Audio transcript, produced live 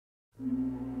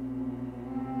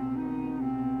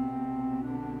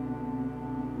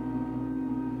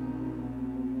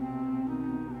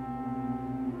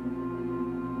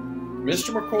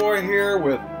Mr. McCoy here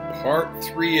with part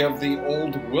 3 of the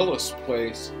Old Willis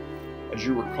Place. As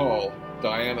you recall,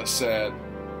 Diana said,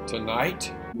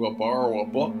 "Tonight we'll borrow a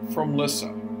book from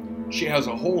Lissa. She has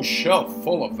a whole shelf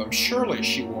full of them. Surely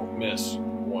she won't miss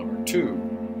one or two."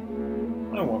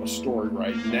 "I want a story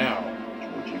right now,"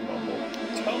 Georgie mumbled.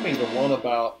 "Tell me the one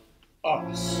about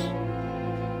us.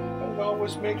 It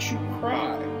always makes you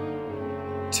cry."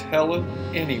 "Tell it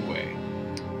anyway."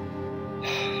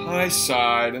 I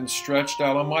sighed and stretched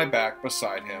out on my back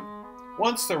beside him.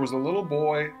 "Once there was a little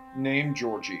boy named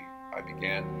Georgie," I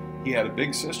began. "He had a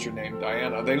big sister named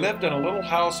Diana. They lived in a little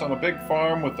house on a big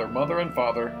farm with their mother and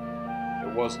father.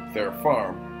 It wasn't their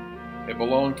farm. It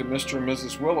belonged to Mr. and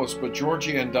Mrs. Willis, but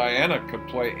Georgie and Diana could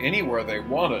play anywhere they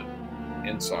wanted,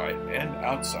 inside and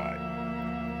outside.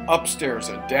 Upstairs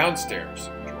and downstairs,"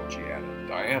 Georgie added.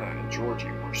 Diana and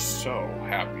Georgie were so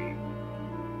happy.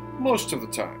 "Most of the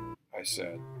time," I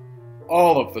said.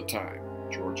 "All of the time,"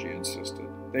 Georgie insisted.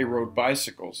 "They rode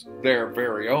bicycles, their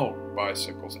very own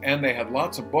bicycles, and they had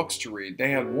lots of books to read.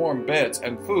 They had warm beds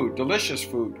and food, delicious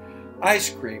food, ice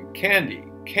cream, candy,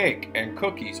 cake, and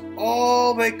cookies,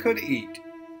 all they could eat."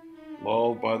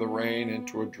 Lulled by the rain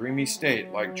into a dreamy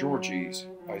state like Georgie's,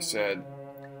 I said,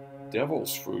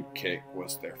 "Devil's food cake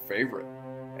was their favorite,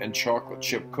 and chocolate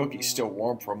chip cookies still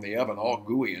warm from the oven, all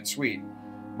gooey and sweet.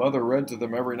 Mother read to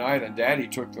them every night, and Daddy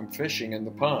took them fishing in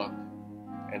the pond.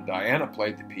 And Diana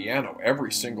played the piano every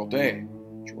single day."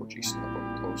 Georgie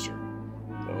snuggled closer.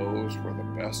 "Those were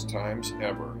the best times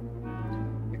ever.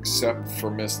 Except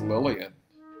for Miss Lillian."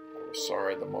 I was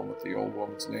sorry the moment the old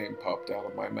woman's name popped out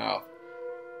of my mouth.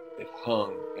 It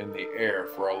hung in the air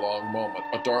for a long moment,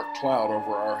 a dark cloud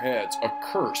over our heads, a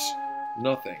curse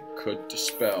nothing could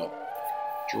dispel.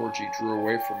 Georgie drew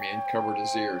away from me and covered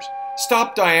his ears.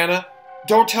 "Stop, Diana!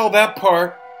 Don't tell that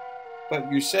part!" "But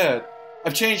you said—"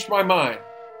 "I've changed my mind."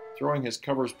 Throwing his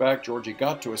covers back, Georgie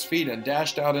got to his feet and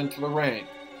dashed out into the rain.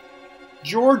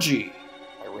 "Georgie!"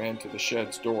 I ran to the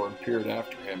shed's door and peered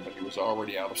after him, but he was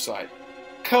already out of sight.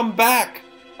 "Come back!"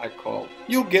 I called.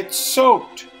 "You'll get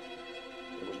soaked!"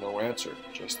 There was no answer,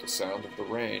 just the sound of the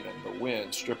rain and the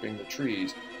wind stripping the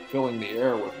trees, filling the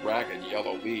air with ragged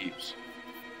yellow leaves.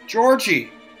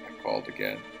 "Georgie!" I called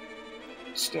again.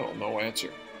 Still no answer.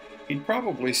 He'd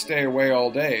probably stay away all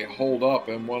day, holed up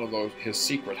in one of his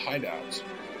secret hideouts.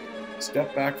 I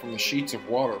stepped back from the sheets of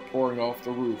water pouring off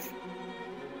the roof.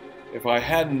 If I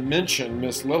hadn't mentioned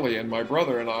Miss Lillian, my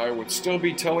brother and I would still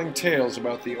be telling tales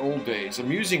about the old days,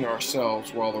 amusing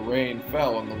ourselves while the rain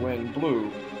fell and the wind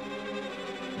blew.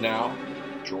 Now,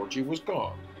 Georgie was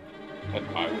gone, and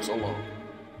I was alone.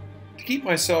 To keep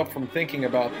myself from thinking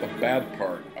about the bad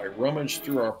part, I rummaged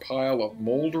through our pile of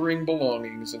moldering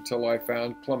belongings until I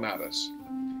found clematis.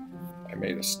 I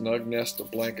made a snug nest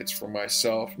of blankets for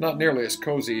myself, not nearly as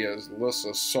cozy as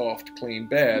Lissa's soft, clean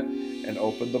bed, and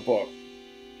opened the book.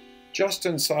 Just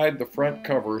inside the front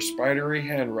cover, spidery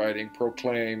handwriting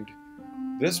proclaimed,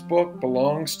 "This book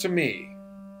belongs to me,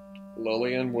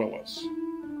 Lillian Willis."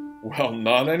 Well,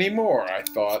 not anymore, I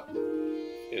thought.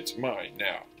 It's mine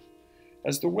now.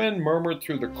 As the wind murmured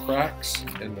through the cracks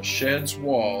in the shed's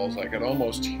walls, I could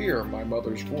almost hear my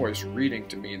mother's voice reading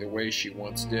to me the way she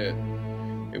once did.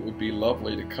 It would be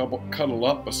lovely to cuddle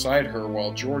up beside her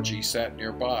while Georgie sat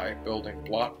nearby, building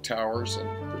block towers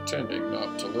and pretending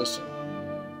not to listen.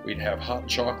 We'd have hot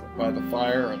chocolate by the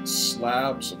fire and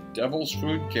slabs of devil's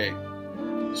food cake.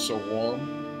 So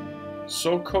warm,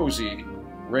 so cozy,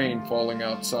 rain falling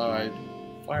outside,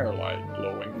 firelight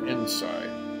glowing inside.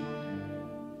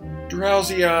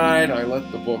 Drowsy-eyed, I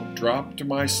let the book drop to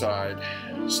my side.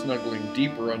 Snuggling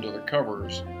deeper under the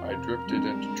covers, I drifted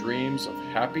into dreams of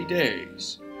happy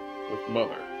days with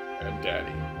Mother and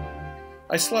Daddy.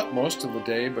 I slept most of the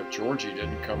day, but Georgie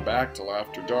didn't come back till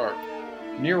after dark.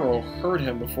 Nero heard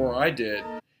him before I did.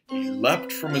 He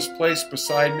leapt from his place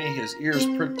beside me, his ears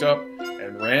pricked up,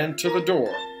 and ran to the door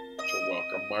to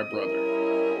welcome my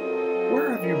brother.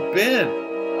 "Where have you been?"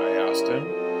 I asked him.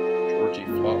 Georgie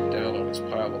flopped down on his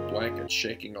pile of blankets,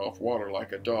 shaking off water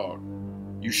like a dog.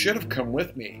 "You should have come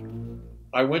with me.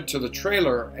 I went to the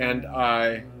trailer and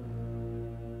I—"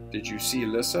 "Did you see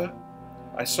Lissa?"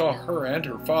 "I saw her and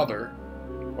her father."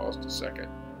 He paused a second.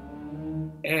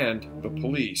 "And the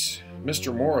police.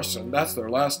 Mr. Morrison, that's their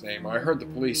last name. I heard the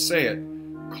police say it.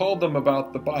 Called them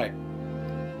about the bike.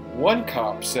 One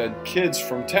cop said kids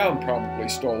from town probably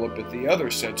stole it, but the other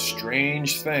said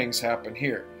strange things happen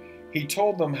here. He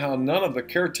told them how none of the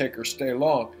caretakers stay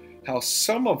long, how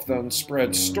some of them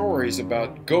spread stories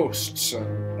about ghosts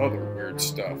and other weird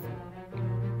stuff."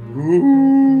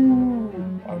 "Ooh,"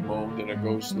 I moaned in a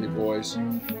ghostly voice.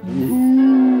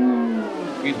 "Ooh."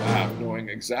 We laughed, knowing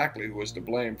exactly who was to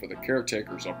blame for the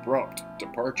caretaker's abrupt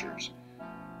departures.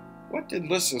 "What did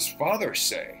Lissa's father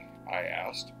say?" I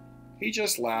asked. He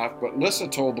just laughed, but Lissa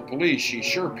told the police she's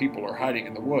sure people are hiding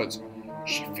in the woods.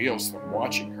 She feels them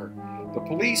watching her. The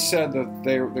police said that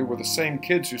they were the same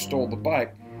kids who stole the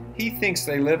bike. He thinks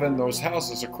they live in those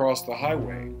houses across the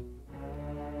highway.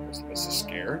 Was Lissa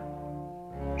scared?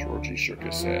 Georgie shook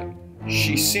his head.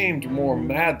 She seemed more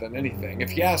mad than anything.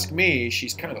 If you ask me,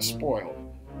 she's kind of spoiled.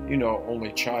 You know,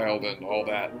 only child and all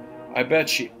that. I bet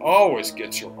she always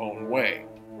gets her own way.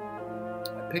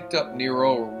 I picked up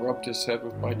Nero and rubbed his head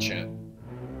with my chin.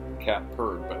 The cat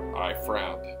purred, but I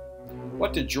frowned.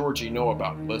 What did Georgie know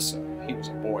about Lissa? He was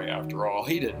a boy after all.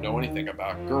 He didn't know anything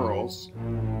about girls.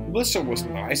 Lissa was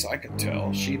nice, I could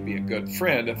tell. She'd be a good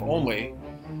friend, if only.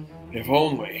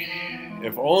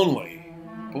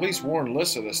 Police warned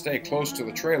Lissa to stay close to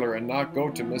the trailer and not go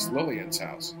to Miss Lillian's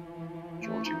house.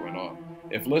 Georgie went on.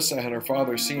 If Lissa and her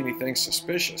father see anything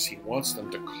suspicious, he wants them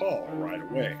to call right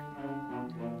away.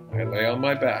 I lay on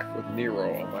my back with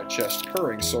Nero on my chest,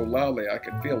 purring so loudly I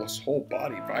could feel his whole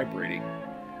body vibrating.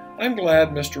 "I'm glad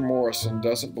Mr. Morrison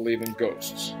doesn't believe in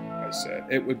ghosts," I said.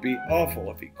 "It would be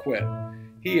awful if he quit.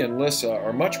 He and Lissa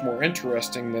are much more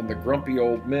interesting than the grumpy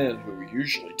old men who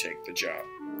usually take the job."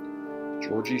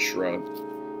 Georgie shrugged.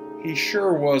 He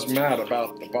sure was mad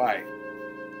about the bite.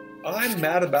 "I'm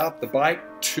mad about the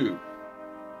bite, too."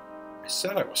 I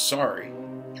said I was sorry.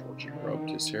 Georgie rubbed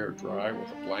his hair dry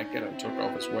with a blanket and took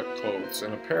off his wet clothes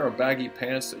and a pair of baggy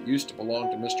pants that used to belong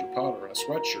to Mr. Potter and a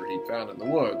sweatshirt he'd found in the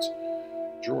woods.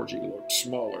 Georgie looked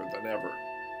smaller than ever.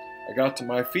 I got to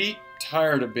my feet,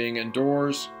 tired of being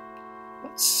indoors.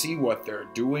 Let's see what they're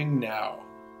doing now.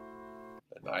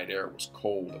 The night air was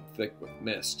cold and thick with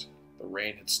mist. The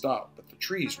rain had stopped, but the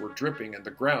trees were dripping and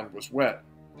the ground was wet.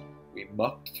 We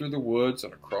mucked through the woods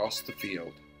and across the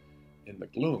field. In the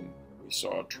gloom, we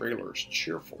saw a trailer's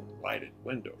cheerful, lighted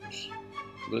windows.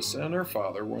 Lissa and her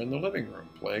father were in the living room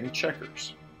playing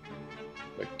checkers.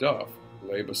 Macduff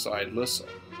lay beside Lissa,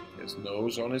 his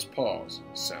nose on his paws,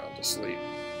 sound asleep.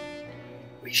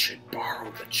 "We should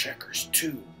borrow the checkers,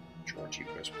 too," Georgie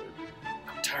whispered.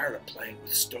 "I'm tired of playing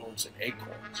with stones and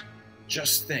acorns.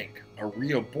 Just think, a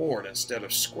real board instead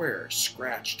of squares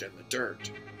scratched in the dirt."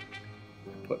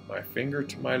 I put my finger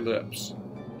to my lips.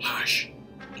 "Hush!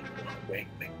 Do you want to wake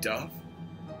Macduff?"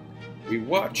 We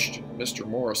watched Mr.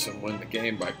 Morrison win the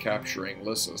game by capturing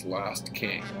Lissa's last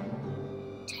king.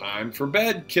 "Time for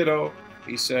bed, kiddo,"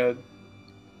 he said.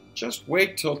 "Just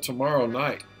wait till tomorrow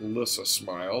night," Lissa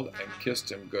smiled and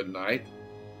kissed him good night.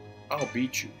 "I'll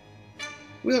beat you."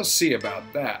 "We'll see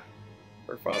about that."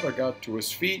 Her father got to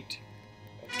his feet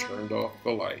and turned off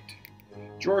the light.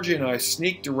 Georgie and I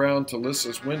sneaked around to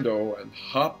Lissa's window and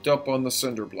hopped up on the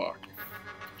cinder block.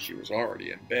 She was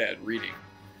already in bed, reading.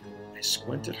 I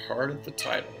squinted hard at the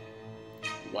title.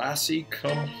 "Lassie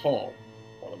Come Home,"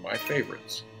 one of my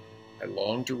favorites. I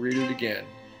longed to read it again.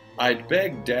 I'd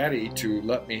begged Daddy to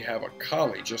let me have a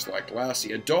collie just like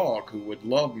Lassie, a dog who would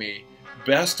love me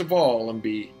best of all and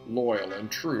be loyal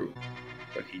and true.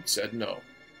 But he'd said no.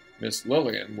 Miss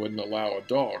Lillian wouldn't allow a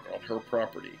dog on her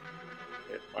property.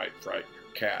 It might frighten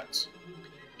her cats.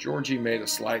 Georgie made a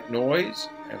slight noise,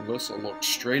 and Lissa looked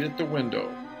straight at the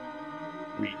window.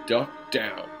 We ducked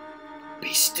down.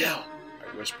 "Be still,"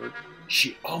 I whispered.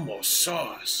 "She almost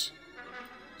saw us."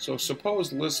 So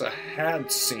suppose Lissa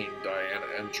had seen Diana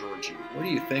and Georgie. What do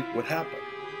you think would happen?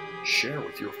 Share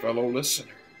with your fellow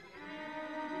listener.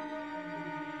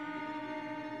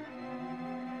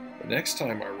 The next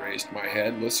time I raised my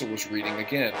head, Lissa was reading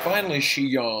again. Finally, she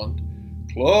yawned,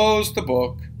 closed the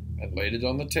book, and laid it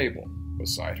on the table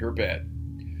beside her bed.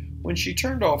 When she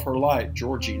turned off her light,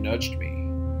 Georgie nudged me.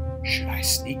 "Should I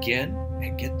sneak in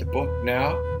and get the book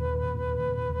now?"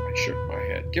 I shook my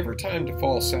head. "Give her time to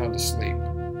fall sound asleep."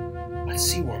 "Let's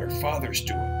see what her father's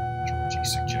doing," Georgie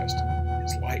suggested.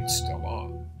 His light's still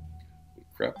on. We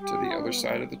crept to the other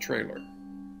side of the trailer.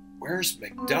 "Where's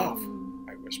Macduff?"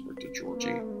 I whispered to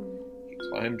Georgie. He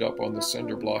climbed up on the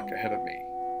cinder block ahead of me.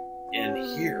 "In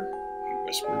here," he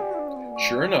whispered.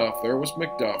 Sure enough, there was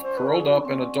Macduff, curled up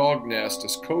in a dog nest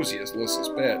as cozy as Lissa's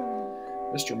bed.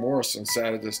 Mr. Morrison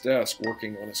sat at his desk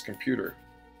working on his computer.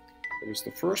 It was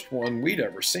the first one we'd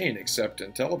ever seen except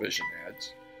in television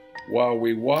ads. While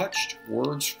we watched,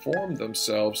 words formed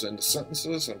themselves into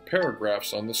sentences and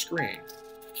paragraphs on the screen.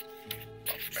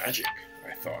 Magic,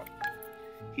 I thought.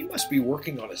 He must be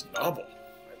working on his novel,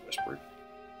 I whispered.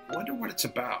 I wonder what it's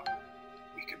about.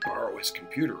 We could borrow his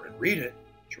computer and read it,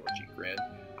 Georgie grinned.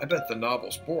 I bet the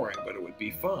novel's boring, but it would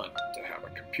be fun to have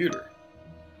a computer.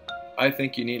 I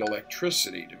think you need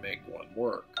electricity to make one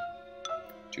work.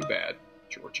 Too bad.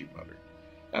 Georgie muttered.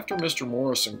 After Mr.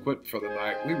 Morrison quit for the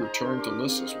night, we returned to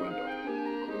Lissa's window.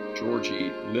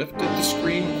 Georgie lifted the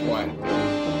screen quietly.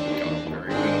 He got very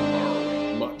good at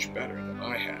borrowing, much better than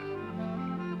I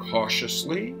had.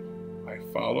 Cautiously, I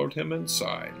followed him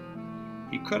inside.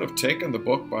 He could have taken the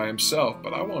book by himself,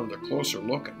 but I wanted a closer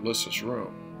look at Lissa's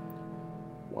room.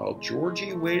 While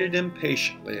Georgie waited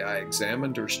impatiently, I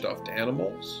examined her stuffed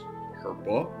animals, her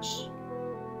books,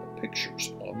 the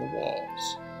pictures on the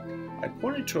walls. I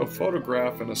pointed to a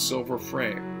photograph in a silver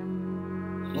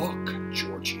frame. "Look,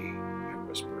 Georgie," I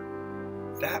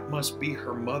whispered. "That must be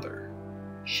her mother.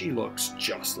 She looks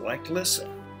just like Lissa."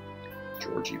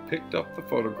 Georgie picked up the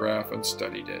photograph and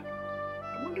studied it.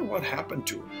 "I wonder what happened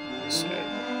to her," he said.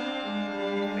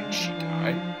 "I think she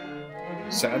died."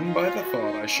 Saddened by the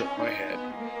thought, I shook my head.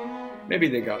 Maybe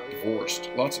they got divorced.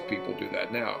 Lots of people do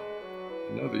that now.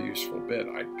 Another useful bit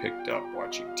I'd picked up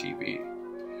watching TV.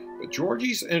 But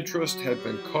Georgie's interest had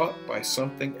been caught by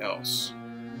something else.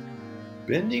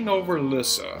 Bending over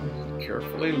Lissa, he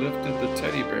carefully lifted the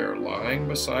teddy bear lying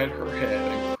beside her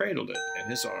head and cradled it in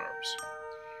his arms.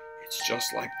 "It's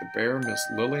just like the bear Miss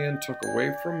Lillian took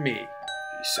away from me,"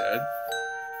 he said.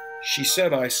 "She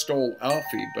said I stole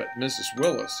Alfie, but Mrs.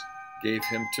 Willis gave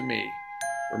him to me.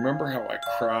 Remember how I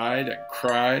cried and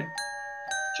cried?"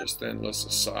 Just then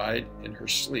Lissa sighed in her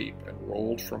sleep and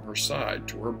rolled from her side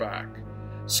to her back.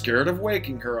 Scared of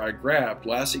waking her, I grabbed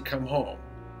Lassie Come Home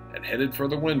and headed for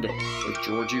the window with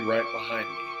Georgie right behind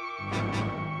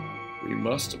me. We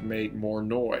must have made more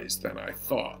noise than I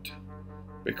thought,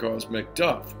 because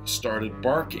Macduff started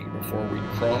barking before we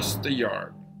crossed the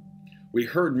yard. We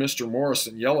heard Mr.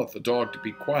 Morrison yell at the dog to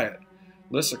be quiet.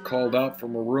 Lissa called out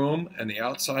from a room, and the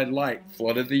outside light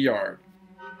flooded the yard.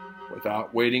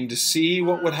 Without waiting to see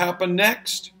what would happen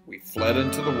next, we fled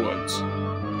into the woods.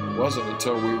 It wasn't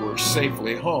until we were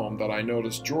safely home that I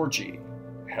noticed Georgie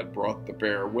had brought the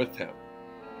bear with him.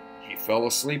 He fell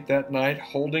asleep that night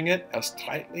holding it as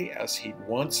tightly as he'd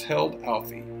once held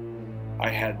Alfie. I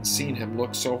hadn't seen him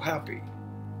look so happy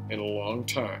in a long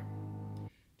time.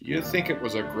 Do you think it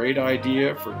was a great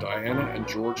idea for Diana and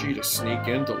Georgie to sneak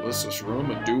into Lissa's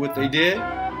room and do what they did?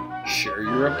 Share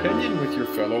your opinion with your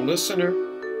fellow listener.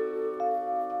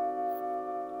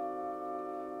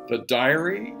 The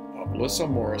Diary of Lissa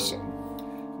Morrison.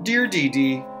 Dear Dee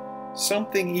Dee,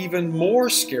 something even more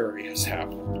scary has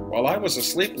happened. While I was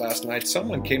asleep last night,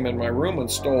 someone came in my room and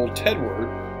stole Tedward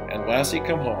and Lassie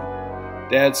Come Home.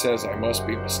 Dad says I must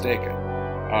be mistaken.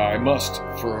 I must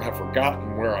have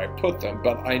forgotten where I put them,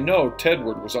 but I know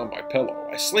Tedward was on my pillow.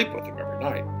 I sleep with him every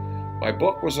night. My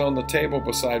book was on the table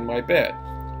beside my bed.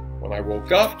 When I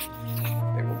woke up,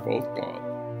 they were both gone.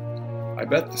 I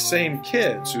bet the same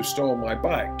kids who stole my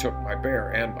bike took my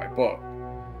bear and my book.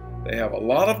 They have a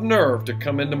lot of nerve to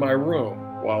come into my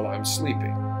room while I'm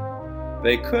sleeping.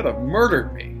 They could have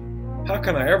murdered me. How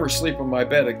can I ever sleep in my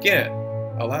bed again?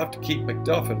 I'll have to keep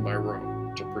Macduff in my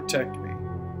room to protect me.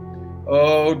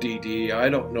 Oh, Dee Dee, I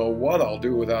don't know what I'll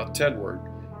do without Tedward.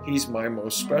 He's my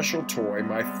most special toy,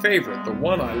 my favorite, the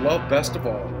one I love best of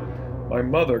all. My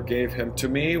mother gave him to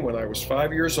me when I was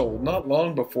 5 years old, not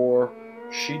long before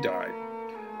she died.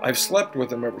 I've slept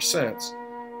with him ever since.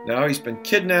 Now he's been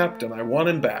kidnapped and I want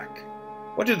him back.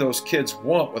 What do those kids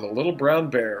want with a little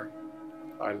brown bear?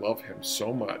 I love him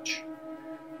so much.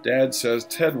 Dad says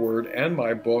Tedward and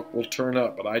my book will turn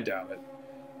up, but I doubt it.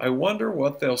 I wonder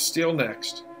what they'll steal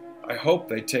next. I hope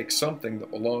they take something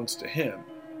that belongs to him.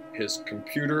 His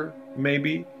computer,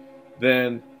 maybe.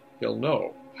 Then he'll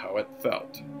know how it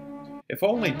felt. If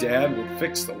only Dad would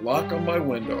fix the lock on my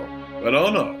window. But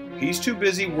oh no, he's too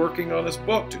busy working on his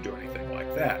book to do anything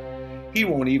like that. He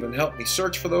won't even help me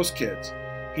search for those kids.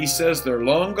 He says they're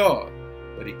long gone,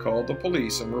 but he called the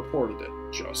police and reported it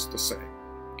just the same.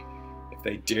 If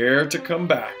they dare to come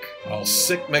back, I'll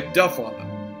sick Macduff on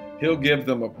them. He'll give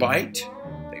them a bite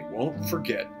they won't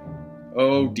forget.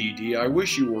 Oh, Dee Dee, I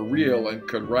wish you were real and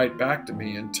could write back to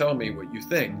me and tell me what you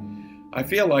think. I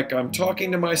feel like I'm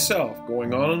talking to myself,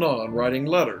 going on and on, writing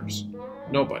letters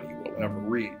nobody will ever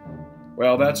read.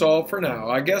 Well, that's all for now.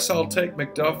 I guess I'll take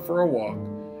Macduff for a walk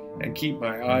and keep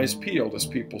my eyes peeled, as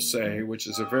people say, which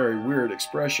is a very weird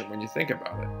expression when you think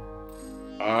about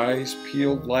it. Eyes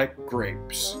peeled like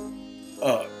grapes.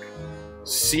 Ugh.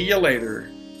 See you later,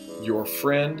 your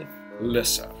friend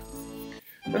Lissa.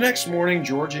 The next morning,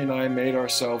 Georgie and I made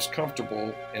ourselves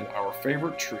comfortable in our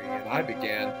favorite tree, and I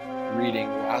began reading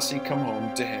Lassie Come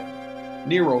Home to him.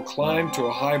 Nero climbed to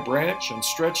a high branch and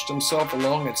stretched himself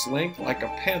along its length like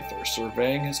a panther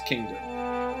surveying his kingdom.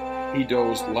 He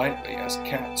dozed lightly as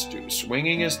cats do,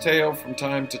 swinging his tail from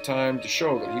time to time to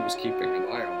show that he was keeping an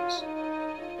eye on us.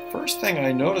 A First thing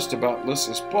I noticed about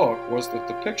Lissa's book was that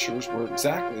the pictures were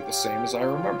exactly the same as I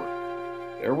remembered.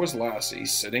 There was Lassie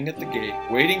sitting at the gate,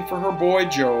 waiting for her boy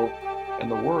Joe,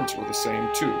 and the words were the same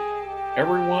too.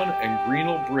 Everyone in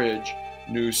Greenhill Bridge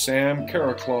knew Sam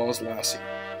Carraclaw's Lassie,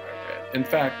 I read. In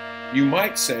fact, you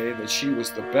might say that she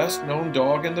was the best-known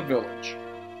dog in the village,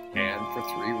 and for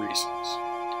 3 reasons.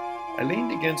 I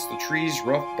leaned against the tree's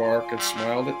rough bark and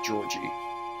smiled at Georgie.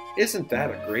 Isn't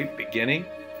that a great beginning?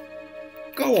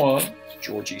 Go on,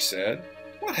 Georgie said.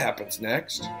 What happens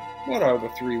next? What are the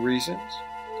 3 reasons?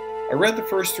 I read the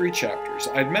first 3 chapters.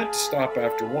 I'd meant to stop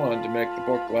after 1 to make the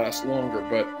book last longer,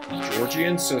 but Georgie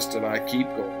insisted I keep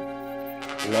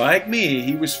going. Like me,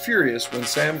 he was furious when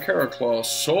Sam Carraclaw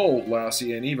sold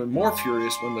Lassie, and even more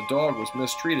furious when the dog was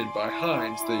mistreated by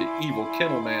Hines, the evil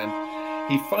kennel man.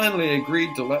 He finally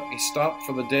agreed to let me stop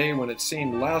for the day when it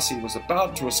seemed Lassie was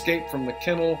about to escape from the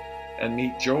kennel and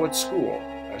meet Joe at school,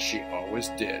 as she always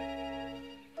did.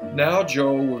 Now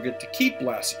Joe will get to keep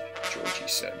Lassie, Georgie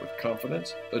said with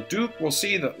confidence. The Duke will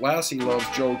see that Lassie loves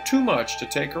Joe too much to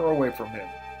take her away from him,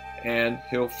 and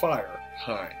he'll fire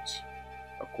Hines.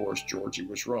 Of course, Georgie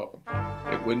was wrong.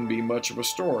 It wouldn't be much of a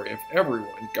story if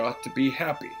everyone got to be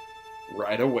happy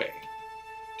right away.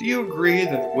 Do you agree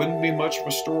that it wouldn't be much of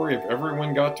a story if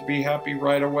everyone got to be happy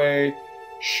right away?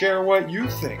 Share what you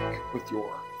think with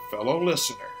your fellow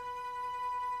listener.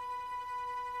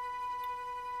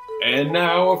 And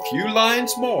now a few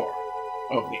lines more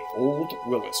of the Old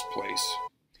Willis Place.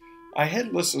 I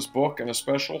hid Lissa's book in a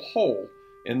special hole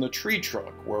in the tree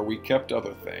trunk where we kept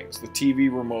other things, the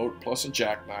TV remote plus a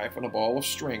jackknife and a ball of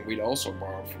string we'd also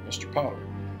borrowed from Mr. Potter,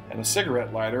 and a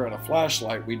cigarette lighter and a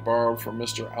flashlight we'd borrowed from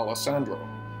Mr. Alessandro.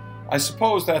 I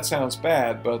suppose that sounds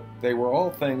bad, but they were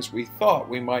all things we thought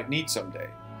we might need someday.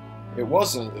 It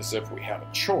wasn't as if we had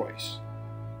a choice.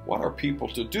 What are people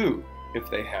to do if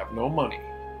they have no money?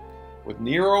 With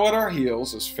Nero at our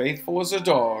heels, as faithful as a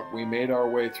dog, we made our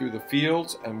way through the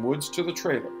fields and woods to the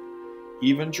trailer.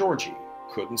 Even Georgie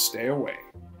couldn't stay away.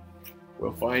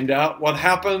 We'll find out what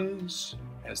happens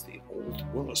as the Old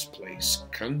Willis Place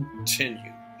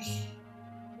continues.